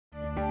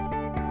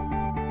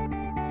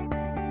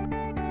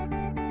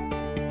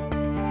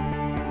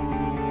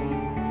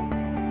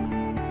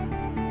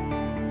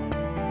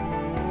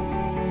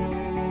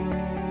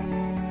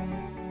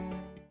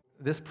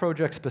this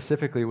project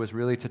specifically was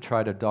really to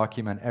try to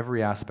document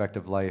every aspect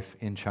of life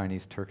in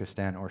Chinese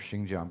Turkestan or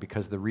Xinjiang,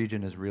 because the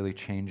region is really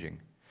changing.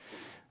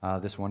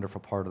 This wonderful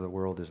part of the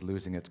world is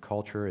losing its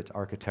culture, its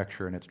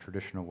architecture, and its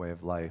traditional way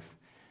of life.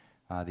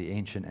 The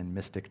ancient and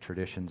mystic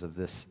traditions of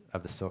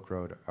the Silk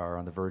Road are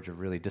on the verge of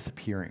really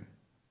disappearing.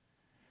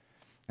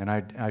 And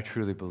I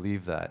truly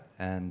believe that.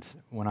 And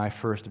when I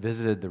first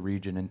visited the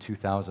region in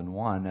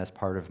 2001 as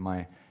part of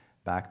my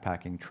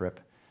backpacking trip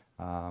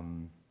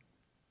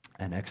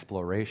and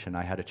exploration,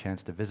 I had a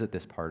chance to visit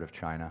this part of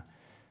China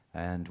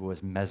and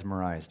was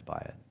mesmerized by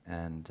it.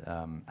 And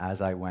as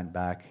I went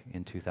back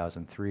in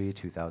 2003,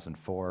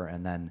 2004,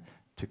 and then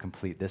to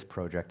complete this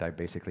project, I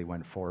basically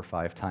went 4 or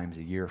 5 times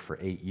a year for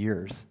 8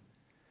 years.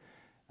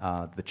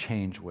 The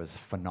change was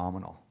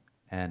phenomenal,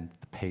 and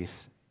the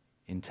pace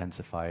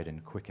intensified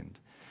and quickened.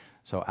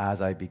 So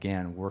as I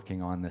began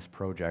working on this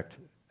project,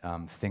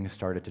 things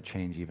started to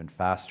change even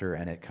faster,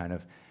 and it kind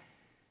of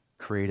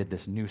created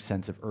this new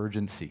sense of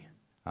urgency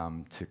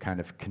to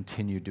kind of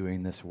continue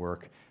doing this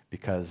work,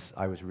 because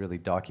I was really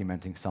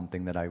documenting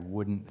something that I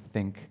wouldn't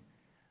think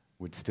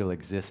would still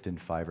exist in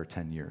 5 or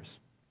 10 years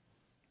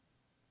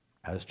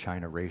as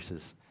China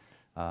races,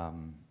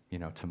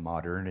 to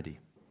modernity.